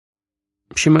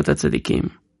שמות הצדיקים.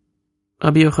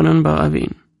 רבי יוחנן בר אבין,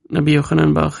 רבי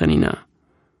יוחנן בר חנינה,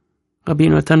 רבי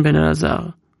יונתן בן אלעזר,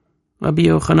 רבי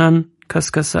יוחנן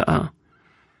קסקסאה,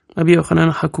 רבי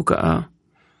יוחנן חקוקאה,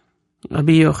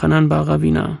 רבי יוחנן בר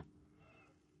רבינה,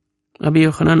 רבי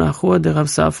יוחנן אחוה דרב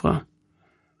ספרא,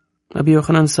 רבי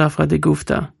יוחנן ספרא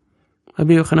דגופתא,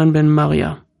 רבי יוחנן בן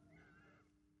מריה,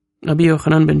 רבי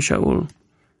יוחנן בן שאול,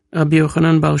 רבי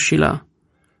יוחנן בר שילה,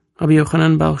 רבי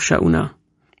יוחנן בר שאונה,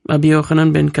 רבי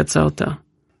יוחנן בן קצרתא,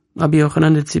 רבי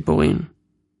יוחנן דציפורין,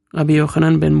 רבי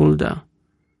יוחנן בן מולדה,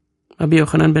 רבי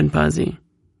יוחנן בן פזי,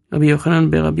 רבי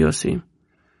יוחנן ברבי יוסי,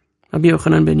 רבי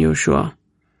יוחנן בן יהושע,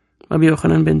 רבי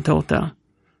יוחנן בן טורטה,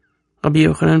 רבי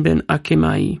יוחנן בן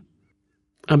אקמאי,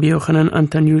 רבי יוחנן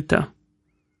אנטניוטה,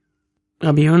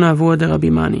 רבי יונה אבוה דרבי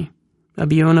מני,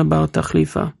 רבי יונה בר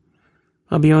תחליפה,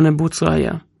 רבי יונה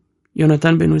בוצראיה,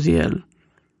 יונתן בן עוזיאל,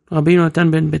 רבי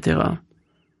יונתן בן בטרה,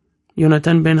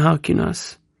 יונתן בן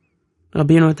הרקינס,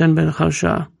 רבי יונתן בן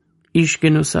חרשה, איש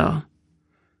גנוסר,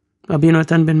 רבי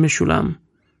יונתן בן משולם,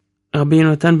 רבי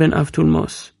יונתן בן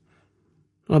אבטולמוס,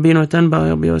 רבי יונתן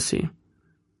בר רבי יוסי,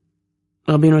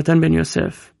 רבי יונתן בן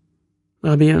יוסף,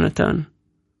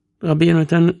 רבי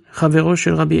יונתן חברו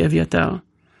של רבי אביתר,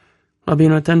 רבי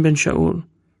יונתן בן שאול,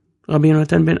 רבי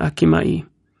יונתן בן אקמאי,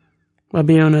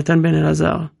 רבי יונתן בן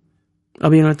אלעזר,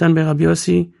 רבי יונתן בן רבי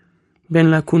יוסי בן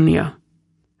לקוניה,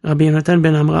 רבי יונתן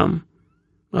בן עמרם,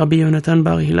 רבי יונתן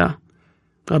בר הילה,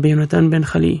 רבי יונתן בן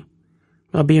חלי,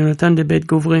 רבי יונתן דבית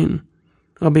גוברין,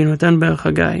 רבי יונתן בר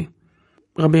חגי,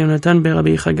 רבי יונתן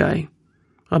ברבי חגי,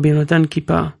 רבי יונתן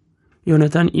כיפה,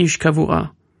 יונתן איש קבורה,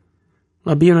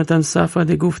 רבי יונתן ספרא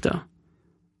דגופתא,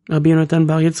 רבי יונתן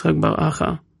בר יצחק בר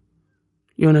אחא,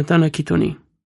 יונתן הקיתוני.